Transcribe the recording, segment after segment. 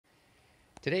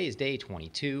Today is day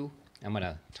 22. I'm going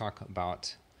to talk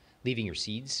about leaving your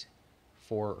seeds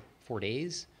for 4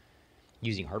 days,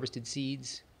 using harvested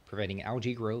seeds, preventing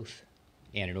algae growth,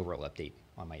 and an overall update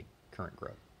on my current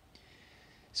grow.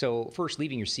 So first,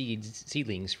 leaving your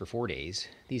seedlings for 4 days.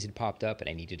 These had popped up and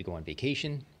I needed to go on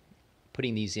vacation.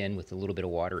 Putting these in with a little bit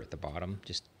of water at the bottom,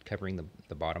 just covering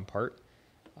the bottom part.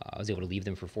 I was able to leave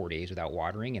them for 4 days without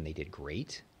watering, and they did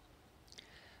great.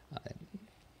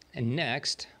 And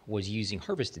next was using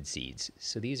harvested seeds.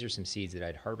 So these are some seeds that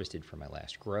I'd harvested from my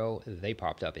last grow. They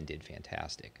popped up and did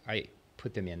fantastic. I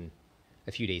put them in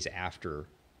a few days after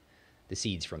the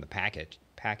seeds from the packet,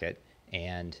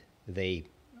 and they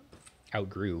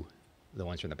outgrew the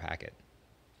ones from the packet.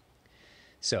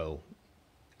 So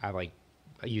I like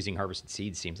using harvested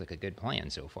seeds. Seems like a good plan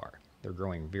so far. They're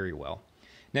growing very well.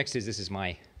 Next this is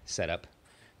my setup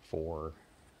for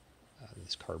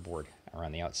this cardboard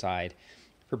around the outside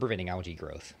for preventing algae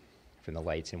growth from the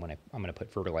lights. And when I'm going to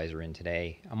put fertilizer in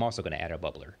today, I'm also going to add a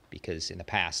bubbler because in the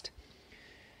past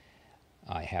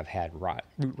I have had root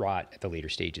rot at the later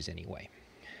stages anyway.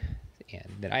 And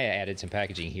then I added some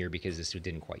packaging here because this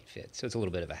didn't quite fit. So it's a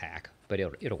little bit of a hack, but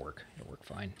it'll work. It'll work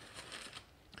fine.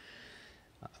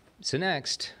 So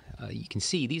next, you can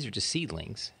see these are just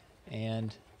seedlings,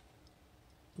 and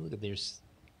look at there's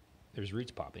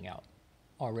roots popping out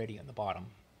already on the bottom.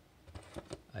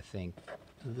 I think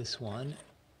this one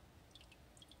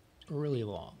really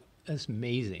long. That's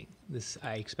amazing. This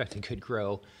I expect it could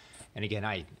grow, and again,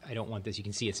 I don't want this. You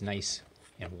can see it's nice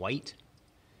and white.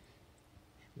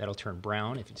 That'll turn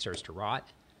brown if it starts to rot.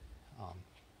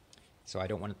 So I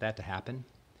don't want that to happen.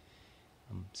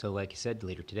 So like I said,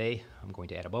 later today, I'm going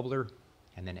to add a bubbler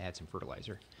and then add some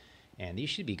fertilizer. And these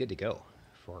should be good to go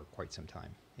for quite some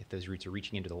time. If those roots are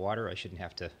reaching into the water, I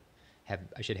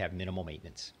should have minimal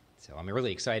maintenance. So I'm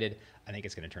really excited. I think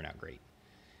it's going to turn out great.